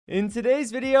In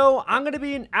today's video, I'm going to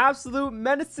be an absolute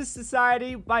menace to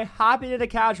society by hopping into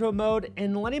casual mode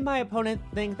and letting my opponent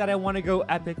think that I want to go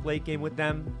epic late game with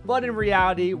them. But in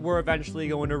reality, we're eventually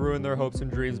going to ruin their hopes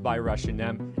and dreams by rushing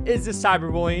them. Is this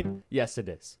cyberbullying? Yes, it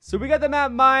is. So we got the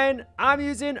map mine. I'm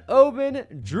using Open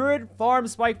Druid Farm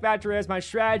Spike Factory as my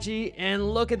strategy.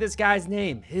 And look at this guy's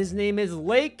name. His name is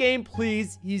Late Game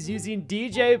Please. He's using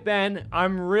DJ Ben.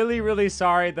 I'm really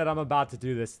sorry that I'm about to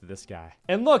do this to this guy.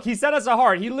 And look, he sent us a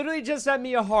heart. He literally just sent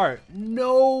me a heart.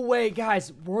 No way,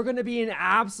 guys. We're gonna be an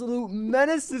absolute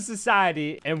menace to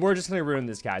society, and we're just gonna ruin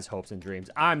this guy's hopes and dreams.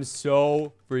 I'm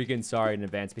so freaking sorry in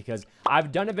advance because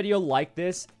I've done a video like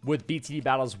this with BTD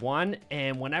Battles 1,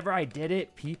 and whenever I did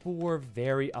it, people were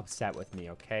very upset with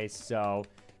me, okay? So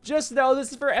just know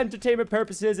this is for entertainment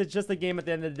purposes. It's just a game at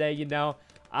the end of the day, you know?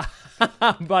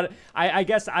 But I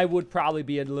guess I would probably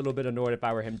be a little bit annoyed if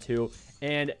I were him too.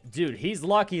 And dude, he's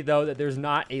lucky though that there's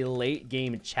not a late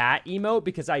game chat emote,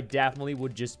 because I definitely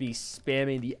would just be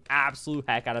spamming the absolute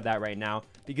heck out of that right now,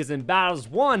 because in Battles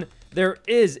 1 there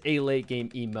is a late game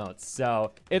emote.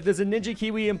 So if there's a Ninja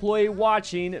Kiwi employee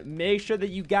watching, make sure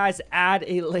that you guys add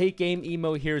a late game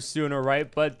emote here sooner,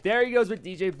 right? But there he goes with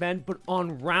DJ Ben. But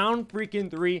on round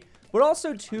freaking 3, but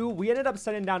also 2, we ended up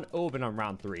setting down Oben on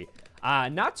round 3.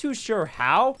 Not too sure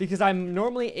how, because I'm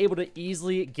normally able to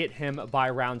easily get him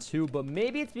by round 2, but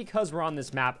maybe it's because we're on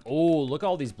this map. Oh, look at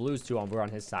all these blues too over on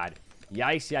his side.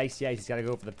 Yikes. He's got to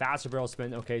go for the faster barrel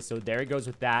spin. Okay, so there he goes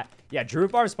with that. Yeah, Druid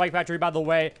Farm Spike Factory, by the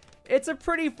way, it's a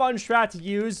pretty fun strat to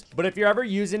use, but if you're ever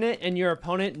using it and your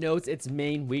opponent knows its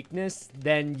main weakness,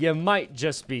 then you might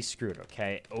just be screwed,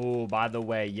 okay? Oh, by the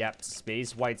way, yep,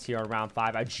 Space White's here on round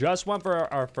 5. I just went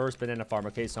for our first banana farm,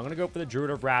 okay? So I'm going to go for the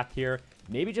Druid of Wrath here.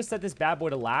 Maybe just set this bad boy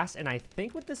to last, and I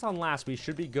think with this on last, we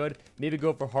should be good. Maybe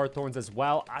go for Hearthorns as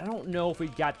well. I don't know if we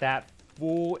got that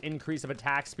full increase of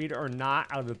attack speed or not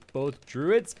out of both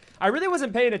druids. I really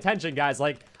wasn't paying attention, guys.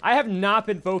 Like, I have not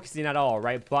been focusing at all,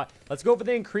 right? But let's go for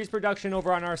the increased production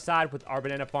over on our side with our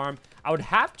banana farm. I would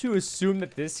have to assume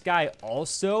that this guy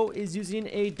also is using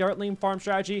a Dartling farm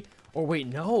strategy. Or wait,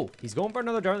 no, he's going for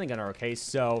another Dartling gunner. Okay,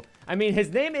 so I mean, his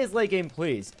name is Late Game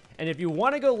Please, and if you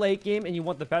want to go late game and you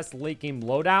want the best late game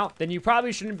loadout, then you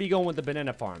probably shouldn't be going with the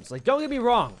banana farms. Like, don't get me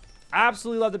wrong,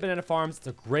 absolutely love the banana farms. It's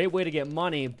a great way to get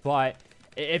money, but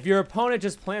if your opponent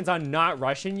just plans on not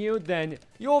rushing you, then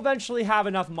you'll eventually have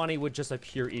enough money with just a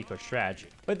pure eco strategy.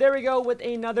 But there we go with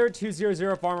another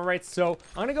 200 farmer, right? So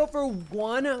I'm gonna go for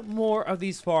one more of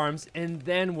these farms, and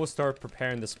then we'll start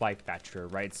preparing the Spike Factory,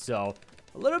 right? So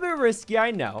a little bit risky,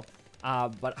 I know,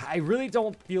 but I really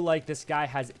don't feel like this guy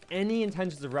has any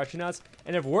intentions of rushing us.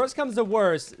 And if worse comes to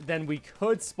worse, then we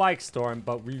could Spike Storm,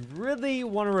 but we really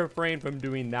want to refrain from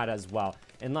doing that as well.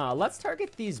 And let's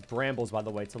target these brambles, by the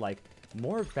way, to like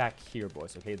more back here,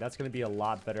 boys. Okay, that's going to be a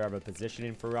lot better of a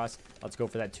positioning for us. Let's go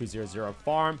for that 200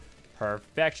 farm.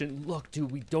 Perfection. Look,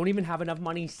 dude, we don't even have enough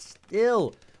money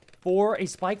still for a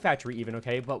Spike Factory even,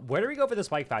 okay? But where do we go for the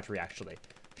Spike Factory, actually?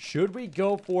 Should we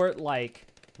go for it, like,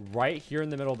 right here in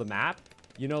the middle of the map?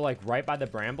 You know, like, right by the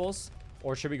brambles?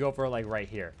 Or should we go for it, like, right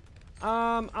here?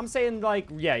 I'm saying, like,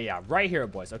 yeah, right here,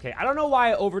 boys. Okay, I don't know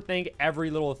why I overthink every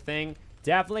little thing.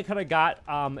 Definitely could have got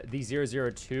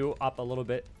the 002 up a little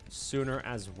bit sooner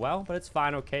as well. But it's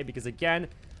fine, okay? Because, again,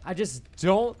 I just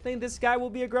don't think this guy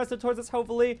will be aggressive towards us,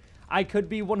 hopefully. I could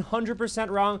be 100%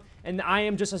 wrong, and I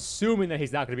am just assuming that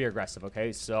he's not going to be aggressive,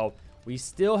 okay? So we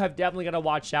still have definitely got to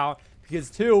watch out. Because,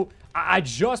 too, I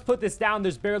just put this down.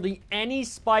 There's barely any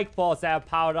spike balls that have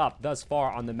piled up thus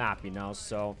far on the map, you know?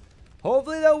 So,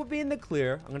 hopefully that will be in the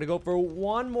clear. I'm going to go for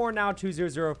one more now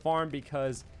 200 farm,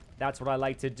 because that's what I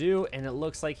like to do. And it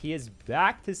looks like he is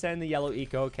back to send the yellow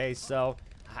eco. Okay, so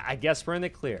I guess we're in the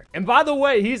clear. And by the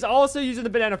way, he's also using the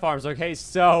banana farms. Okay,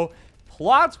 so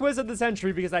plot twist of the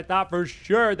century, because I thought for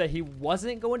sure that he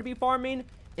wasn't going to be farming.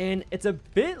 And it's a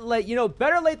bit late. You know,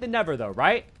 better late than never, though,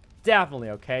 right? Definitely,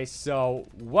 okay? So,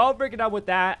 well freaking out with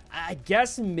that. I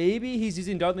guess maybe he's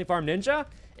using Dartling Farm Ninja.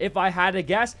 If I had to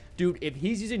guess, dude, if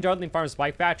he's using Dartling Farm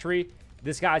Spike Factory,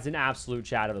 this guy's an absolute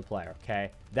chat of a player,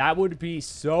 okay? That would be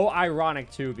so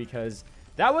ironic, too, because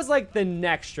that was, like, the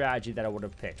next strategy that I would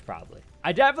have picked, probably.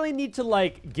 I definitely need to,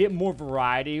 like, get more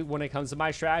variety when it comes to my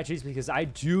strategies, because I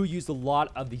do use a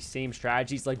lot of the same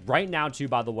strategies. Like, right now, too,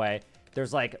 by the way,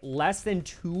 there's, like, less than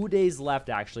 2 days left,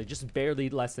 actually. Just barely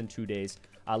less than 2 days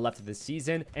left of the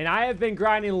season, and I have been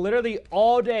grinding literally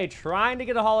all day trying to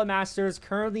get a Hall of Masters,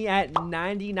 currently at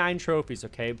 99 trophies,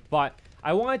 okay? But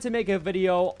I wanted to make a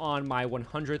video on my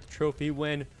 100th trophy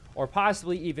win, or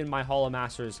possibly even my Hall of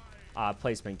Masters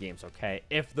placement games, okay?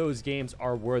 If those games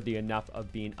are worthy enough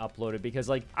of being uploaded, because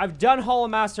like I've done Hall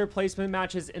of Master placement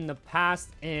matches in the past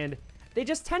and they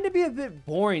just tend to be a bit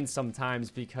boring sometimes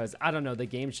because I don't know, the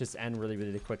games just end really,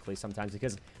 really quickly sometimes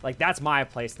because like that's my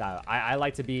play style. I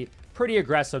like to be pretty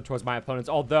aggressive towards my opponents,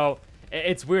 although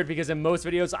it's weird because in most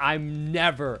videos I'm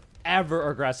never ever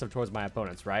aggressive towards my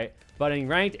opponents, right? But in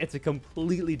ranked, it's a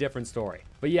completely different story.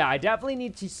 But yeah, I definitely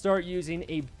need to start using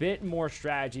a bit more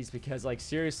strategies because like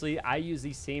seriously, I use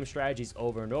these same strategies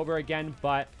over and over again.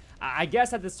 But I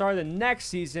guess at the start of the next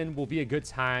season will be a good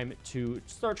time to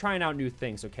start trying out new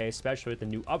things, okay? Especially with the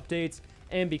new updates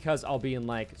and because I'll be in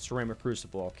like Ceramic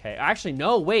Crucible, okay? Actually,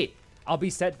 no, wait. I'll be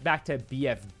set back to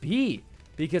BFB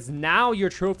because now your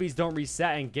trophies don't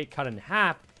reset and get cut in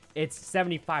half. It's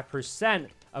 75%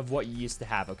 of what you used to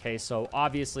have, okay? So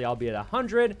obviously I'll be at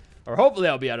 100, or hopefully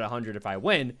I'll be at 100 if I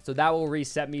win. So that will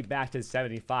reset me back to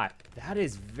 75. That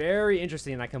is very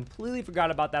interesting, and I completely forgot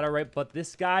about that, all right? But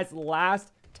this guy's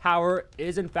last tower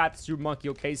is in fact the Super Monkey,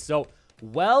 okay? So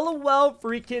well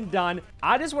freaking done.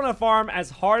 I just want to farm as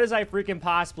hard as I freaking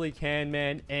possibly can,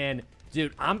 man. And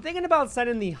dude, I'm thinking about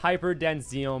sending the hyper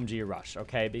dense ZOMG rush,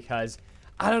 okay? Because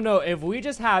I don't know, if we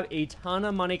just have a ton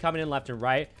of money coming in left and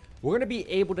right, we're going to be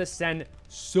able to send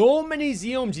so many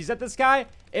ZOMGs at this guy.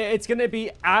 It's going to be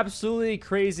absolutely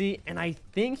crazy. And I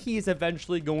think he's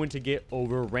eventually going to get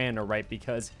overran, all right?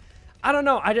 Because I don't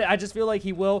know. I just feel like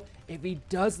he will. If he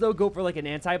does, though, go for like an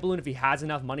anti-balloon, if he has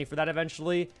enough money for that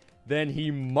eventually, then he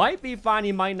might be fine.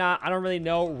 He might not. I don't really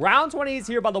know. Round 20 is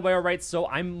here, by the way, all right? So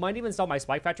I might even sell my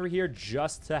Spike Factory here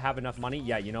just to have enough money.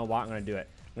 Yeah, you know what? I'm going to do it.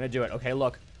 I'm going to do it. Okay,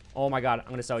 look. Oh, my God. I'm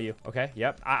going to sell you. Okay,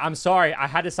 yep. I'm sorry. I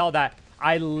had to sell that.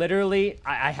 I literally,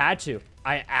 I had to.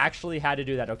 I actually had to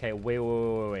do that. Okay,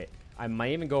 wait. I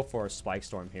might even go for a Spike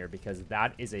Storm here because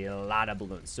that is a lot of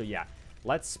balloons. So, yeah.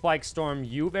 Let's Spike Storm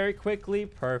you very quickly.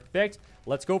 Perfect.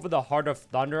 Let's go for the Heart of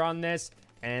Thunder on this.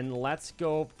 And let's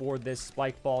go for this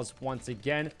Spike Balls once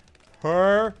again.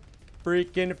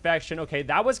 Freaking-fection. Okay,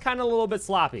 that was kind of a little bit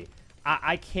sloppy.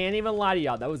 I can't even lie to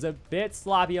y'all. That was a bit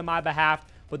sloppy on my behalf.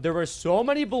 But there were so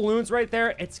many balloons right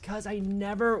there. It's because I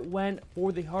never went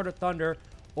for the Heart of Thunder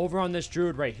over on this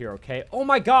Druid right here, okay? Oh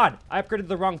my God, I upgraded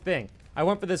the wrong thing. I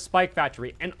went for this Spike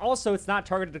Factory. And also, it's not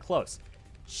targeted to close.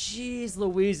 Jeez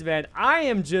Louise, man. I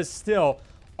am just still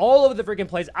all over the freaking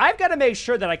place. I've got to make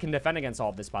sure that I can defend against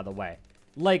all of this, by the way.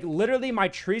 Like, literally, my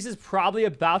trees is probably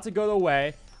about to go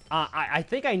away. I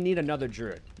think I need another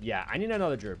Druid. Yeah, I need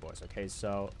another Druid, boys. Okay,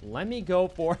 so let me go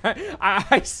for...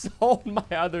 I sold my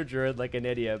other Druid like an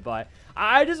idiot, but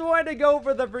I just wanted to go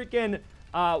for the freaking...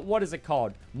 what is it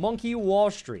called? Monkey Wall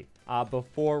Street.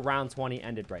 Before round 20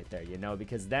 ended right there, you know,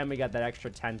 because then we got that extra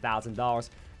 $10,000.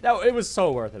 No, it was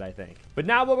so worth it, I think. But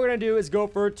now what we're going to do is go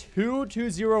for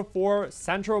 2204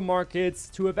 Central Markets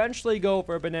to eventually go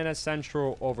for Banana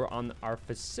Central over on our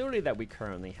facility that we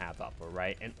currently have up, all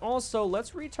right? And also,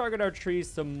 let's retarget our trees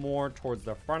some more towards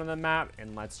the front of the map,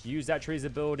 and let's use that tree's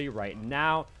ability right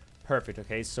now. Perfect.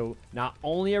 Okay, so not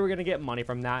only are we going to get money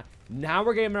from that, now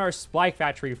we're getting our Spike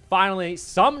Factory finally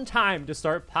some time to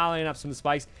start piling up some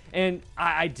spikes. And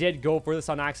I did go for this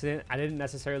on accident. I didn't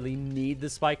necessarily need the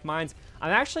spike mines.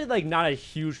 I'm actually like not a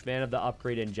huge fan of the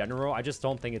upgrade in general. I just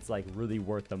don't think it's like really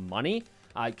worth the money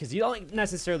because you don't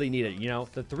necessarily need it. You know,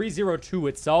 the 302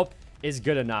 itself is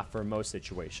good enough for most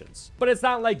situations. But it's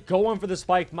not like going for the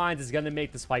spike mines is going to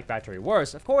make the Spike Factory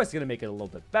worse. Of course, it's going to make it a little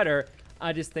bit better.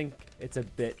 I just think it's a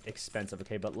bit expensive.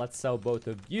 Okay, but let's sell both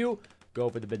of you. Go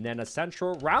for the Banana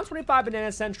Central. Round 25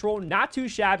 Banana Central. Not too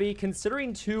shabby.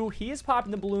 Considering, too, he is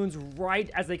popping the balloons right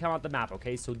as they come out the map.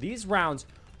 Okay, so these rounds,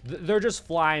 they're just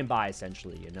flying by,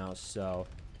 essentially, you know? So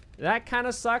that kind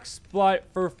of sucks. But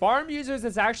for farm users,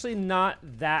 it's actually not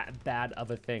that bad of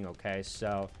a thing, okay?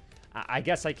 So I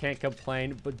guess I can't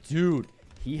complain. But, dude,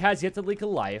 he has yet to leak a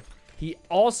life. He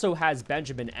also has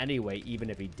Benjamin anyway, even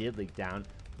if he did leak down.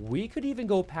 We could even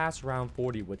go past round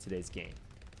 40 with today's game.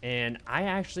 And I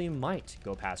actually might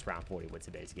go past round 40 with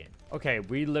today's game. Okay,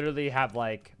 we literally have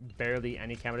like barely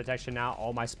any camera detection now.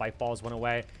 All my spike balls went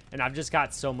away. And I've just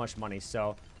got so much money. So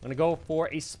I'm going to go for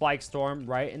a Spike Storm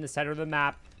right in the center of the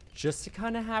map. Just to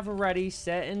kind of have ready,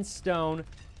 set in stone.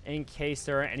 In case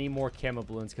there are any more camo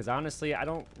balloons. Because honestly, I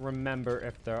don't remember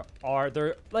if there are.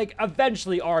 There like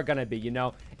eventually are going to be, you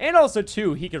know. And also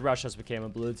too, he could rush us with camo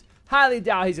balloons. Highly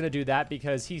doubt he's going to do that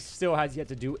because he still has yet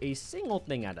to do a single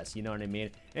thing at us. You know what I mean?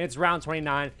 And it's round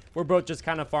 29. We're both just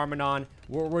kind of farming on.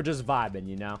 We're just vibing,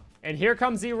 you know. And here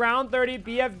comes the round 30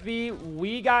 BFB.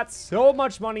 We got so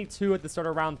much money too at the start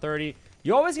of round 30.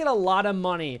 You always get a lot of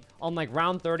money on like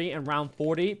round 30 and round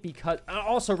 40 because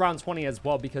also round 20 as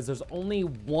well because there's only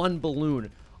one balloon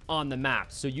on the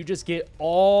map. So you just get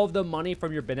all the money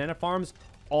from your banana farms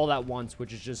all at once,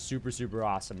 which is just super, super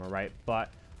awesome, all right? But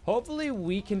hopefully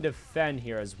we can defend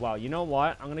here as well. You know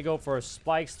what? I'm going to go for a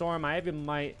Spike Storm. I even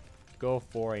might go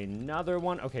for another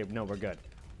one. Okay, no, we're good.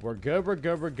 We're good, we're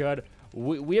good, we're good.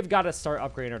 We have got to start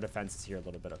upgrading our defenses here a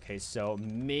little bit, okay? So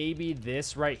maybe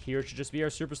this right here should just be our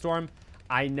Superstorm.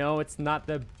 I know it's not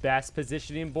the best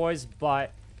positioning, boys,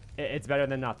 but it's better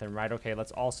than nothing, right? Okay,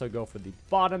 let's also go for the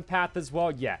bottom path as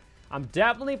well. Yeah, I'm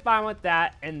definitely fine with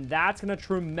that, and that's going to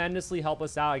tremendously help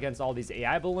us out against all these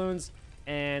AI balloons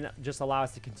and just allow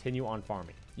us to continue on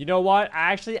farming. You know what?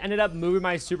 I actually ended up moving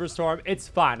my Superstorm. It's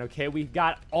fine, okay? We've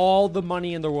got all the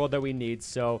money in the world that we need,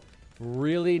 so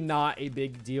really not a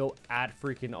big deal at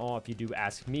freaking all, if you do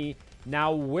ask me.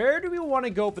 Now, where do we want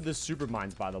to go for the super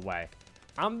mines, by the way?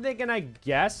 I'm thinking, I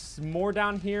guess, more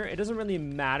down here. It doesn't really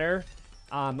matter.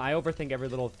 I overthink every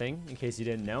little thing, in case you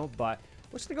didn't know, but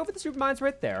we're just gonna go for the super mines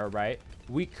right there, all right?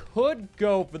 We could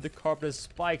go for the carpeted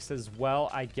spikes as well,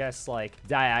 I guess, like,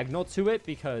 diagonal to it,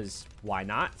 because why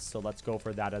not? So let's go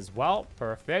for that as well.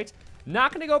 Perfect.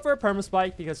 Not gonna go for a perma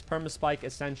spike, because perma spike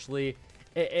essentially,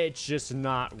 it's just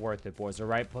not worth it, boys, all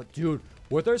right? But dude,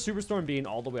 with our Superstorm being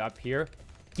all the way up here,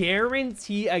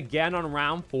 guarantee again on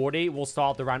round 40 we'll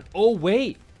stall the round. Oh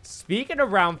wait, speaking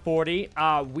of round 40,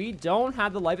 we don't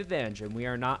have the life advantage, and we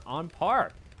are not on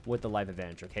par with the life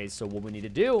advantage. Okay, so what we need to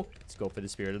do is go for the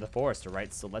Spirit of the Forest. All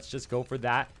right, so let's just go for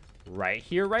that right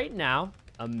here, right now.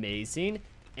 Amazing.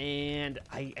 And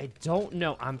I don't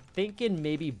know, I'm thinking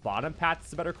maybe bottom path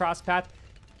is a better cross path.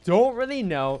 Don't really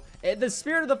know. The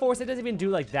Spirit of the Forest, it doesn't even do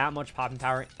like that much popping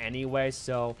power anyway,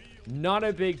 so not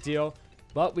a big deal.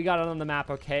 But we got it on the map,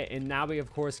 okay? And now we,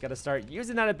 of course, got to start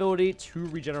using that ability to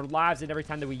regenerate lives. And every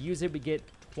time that we use it, we get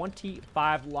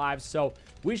 25 lives. So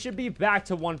we should be back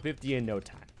to 150 in no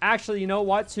time. Actually, you know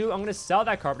what, too? I'm going to sell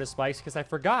that carpeted spikes because I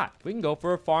forgot. We can go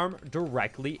for a farm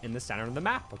directly in the center of the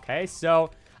map, okay? So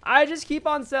I just keep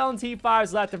on selling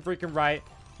T5s left and freaking right.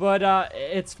 But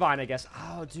it's fine, I guess.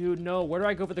 Oh, dude, no. Where do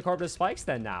I go for the carpeted spikes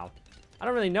then now? I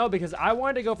don't really know, because I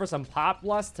wanted to go for some Pop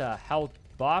Lust to health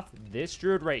buff this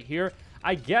druid right here.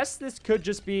 I guess this could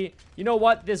just be, you know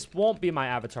what? This won't be my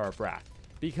Avatar of Wrath,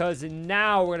 because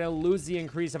now we're going to lose the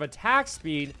increase of attack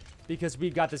speed because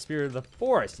we've got the Spirit of the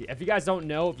Forest. If you guys don't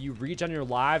know, if you regen your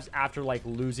lives after like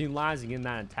losing lives and getting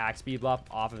that attack speed buff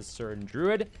off of a certain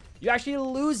druid, you actually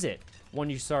lose it when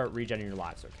you start regenerating your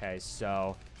lives, okay?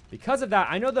 So because of that,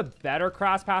 I know the better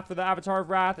cross path for the Avatar of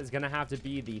Wrath is going to have to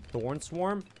be the Thorn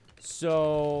Swarm.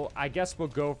 So I guess we'll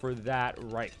go for that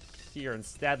right here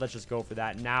instead. Let's just go for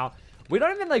that now. We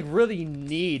don't even like really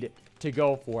need to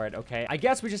go for it, okay? I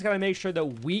guess we just gotta make sure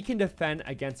that we can defend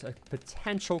against a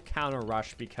potential counter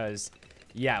rush, because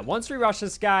yeah, once we rush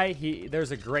this guy,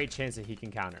 there's a great chance that he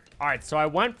can counter. All right, so I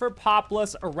went for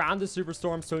Populus around the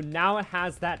Superstorm, so now it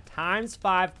has that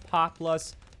 ×5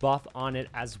 Populus buff on it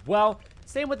as well.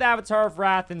 Same with Avatar of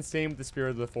Wrath, and same with the Spirit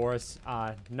of the Forest.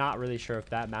 Not really sure if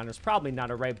that matters. Probably not,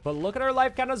 all right? But look at our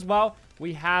life count as well.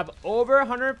 We have over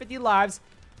 150 lives.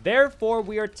 Therefore,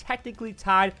 we are technically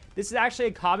tied. This is actually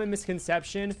a common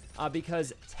misconception,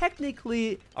 because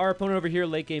technically our opponent over here,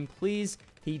 Late Game Please,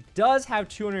 he does have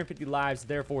 250 lives.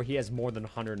 Therefore, he has more than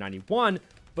 191.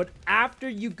 But after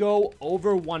you go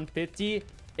over 150,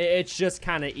 it's just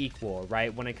kind of equal,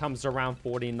 right? When it comes to round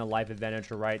 40 in the life advantage,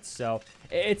 right? So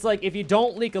it's like if you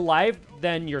don't leak a life,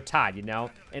 then you're tied, you know?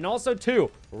 And also,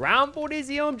 too, round 40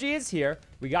 ZOMG is here.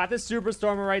 We got the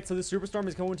Superstorm, right? So the Superstorm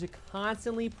is going to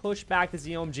constantly push back the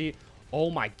ZOMG. Oh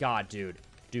my god, dude.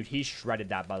 Dude, he shredded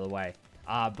that, by the way.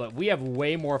 But we have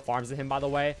way more farms than him, by the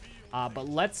way. But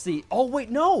let's see. Oh,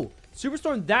 wait, no.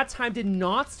 Superstorm that time did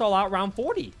not stall out round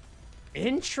 40.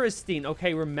 Interesting.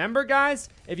 Okay, remember, guys,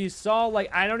 if you saw,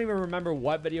 like, I don't even remember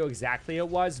what video exactly it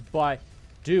was, but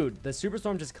dude, the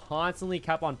Superstorm just constantly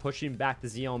kept on pushing back the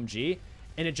ZOMG,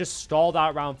 and it just stalled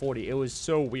out round 40. It was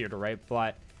so weird, right?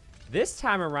 But this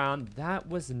time around, that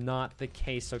was not the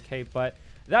case, okay? But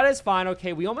that is fine,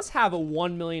 okay? We almost have a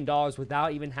 $1 million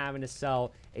without even having to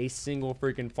sell a single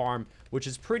freaking farm, which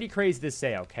is pretty crazy to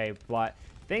say, okay? But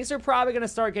things are probably going to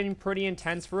start getting pretty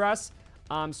intense for us.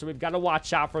 So we've got to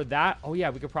watch out for that. Oh, yeah,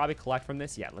 we could probably collect from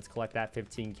this. Yeah, let's collect that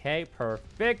 15K.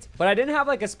 Perfect. But I didn't have,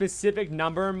 like, a specific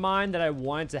number in mind that I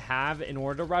wanted to have in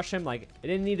order to rush him. Like, it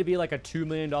didn't need to be, like, a $2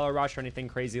 million rush or anything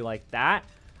crazy like that.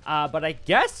 But I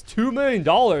guess $2 million,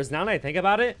 now that I think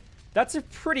about it, that's a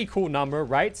pretty cool number,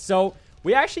 right? So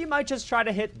we actually might just try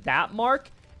to hit that mark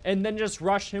and then just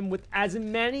rush him with as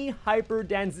many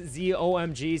hyper-dense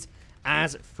ZOMGs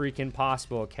as freaking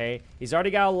possible, okay? He's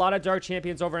already got a lot of Dark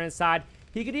Champions over inside.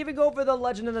 He could even go for the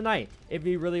Legend of the Night if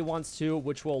he really wants to,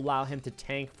 which will allow him to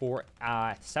tank for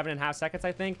 7.5 seconds,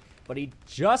 I think. But he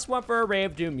just went for a Ray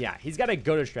of Doom. Yeah, he's got a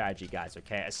go-to strategy, guys,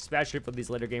 okay? Especially for these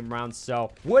later game rounds.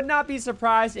 So, would not be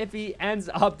surprised if he ends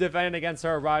up defending against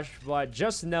our rush. But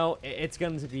just know it's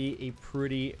going to be a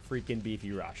pretty freaking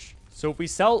beefy rush. So, if we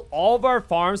sell all of our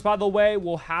farms, by the way,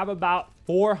 we'll have about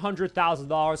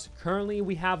 $400,000. Currently,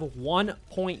 we have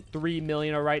 1.3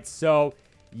 million, all right? So,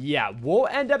 yeah, we'll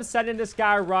end up sending this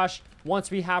guy a rush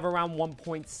once we have around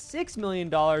 $1.6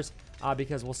 million.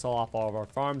 Because we'll sell off all of our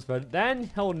farms, but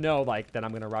then he'll know, like, that I'm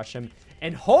going to rush him,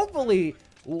 and hopefully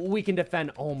we can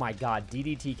defend. Oh my god,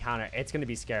 DDT counter. It's going to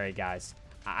be scary, guys.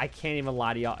 I can't even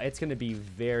lie to y'all. It's going to be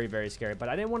very, very scary, but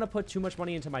I didn't want to put too much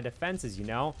money into my defenses, you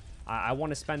know? I want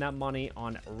to spend that money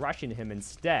on rushing him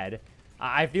instead.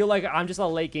 I feel like I'm just a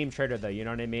late game trader, though, you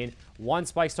know what I mean? One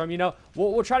Spike Storm, you know?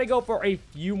 We'll try to go for a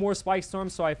few more Spike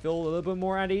Storms so I feel a little bit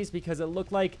more at ease, because it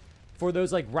looked like for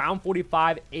those, like, round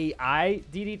 45 AI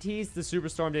DDTs, the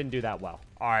Superstorm didn't do that well.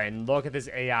 All right, and look at this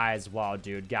AI as well,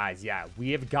 dude. Guys, yeah, we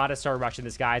have got to start rushing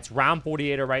this guy. It's round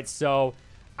 48, all right? So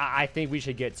I think we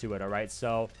should get to it, all right?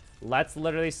 So let's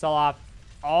literally sell off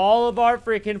all of our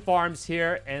freaking farms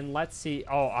here, and let's see.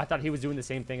 Oh, I thought he was doing the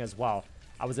same thing as well.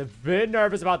 I was a bit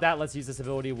nervous about that. Let's use this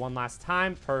ability one last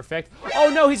time. Perfect. Oh,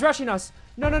 no, he's rushing us.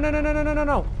 No, no, no, no, no, no, no, no,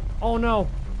 no. Oh, no.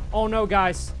 Oh, no,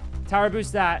 guys. Tower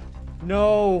boost that.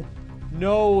 No.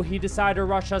 No, he decided to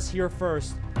rush us here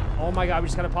first. Oh my god, we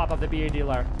just gotta pop up the BA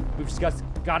dealer. We've just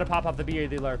gotta pop up the BA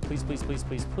dealer. Please, please, please,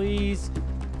 please, please.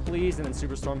 Please, and then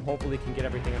Superstorm hopefully can get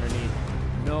everything underneath.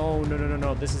 No, no, no, no,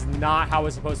 no. This is not how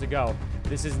it's supposed to go.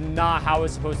 This is not how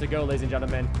it's supposed to go, ladies and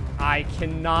gentlemen. I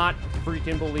cannot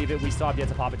freaking believe it. We still have yet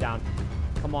to pop it down.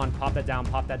 Come on, pop that down,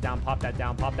 pop that down, pop that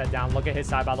down, pop that down. Look at his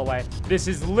side, by the way. This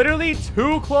is literally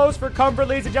too close for comfort,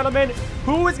 ladies and gentlemen.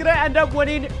 Who is going to end up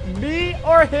winning, me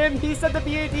or him? He said the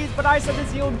BADs, but I said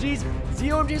the ZOMGs.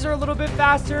 ZOMGs are a little bit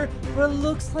faster, but it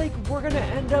looks like we're going to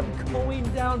end up going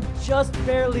down just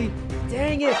barely.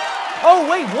 Dang it. Oh,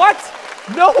 wait, what?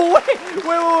 No,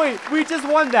 wait. We just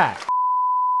won that.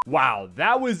 Wow,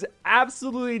 that was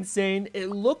absolutely insane. It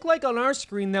looked like on our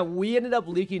screen that we ended up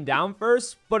leaking down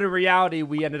first, but in reality,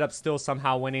 we ended up still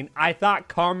somehow winning. I thought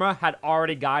karma had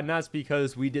already gotten us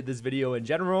because we did this video in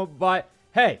general, but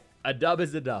hey, a dub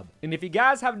is a dub. And if you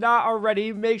guys have not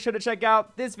already, make sure to check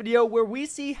out this video where we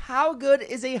see how good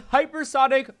is a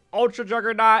Hypersonic Ultra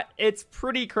Juggernaut. It's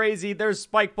pretty crazy. There's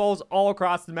spike balls all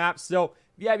across the map, so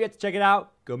if you have yet to check it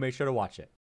out, go make sure to watch it.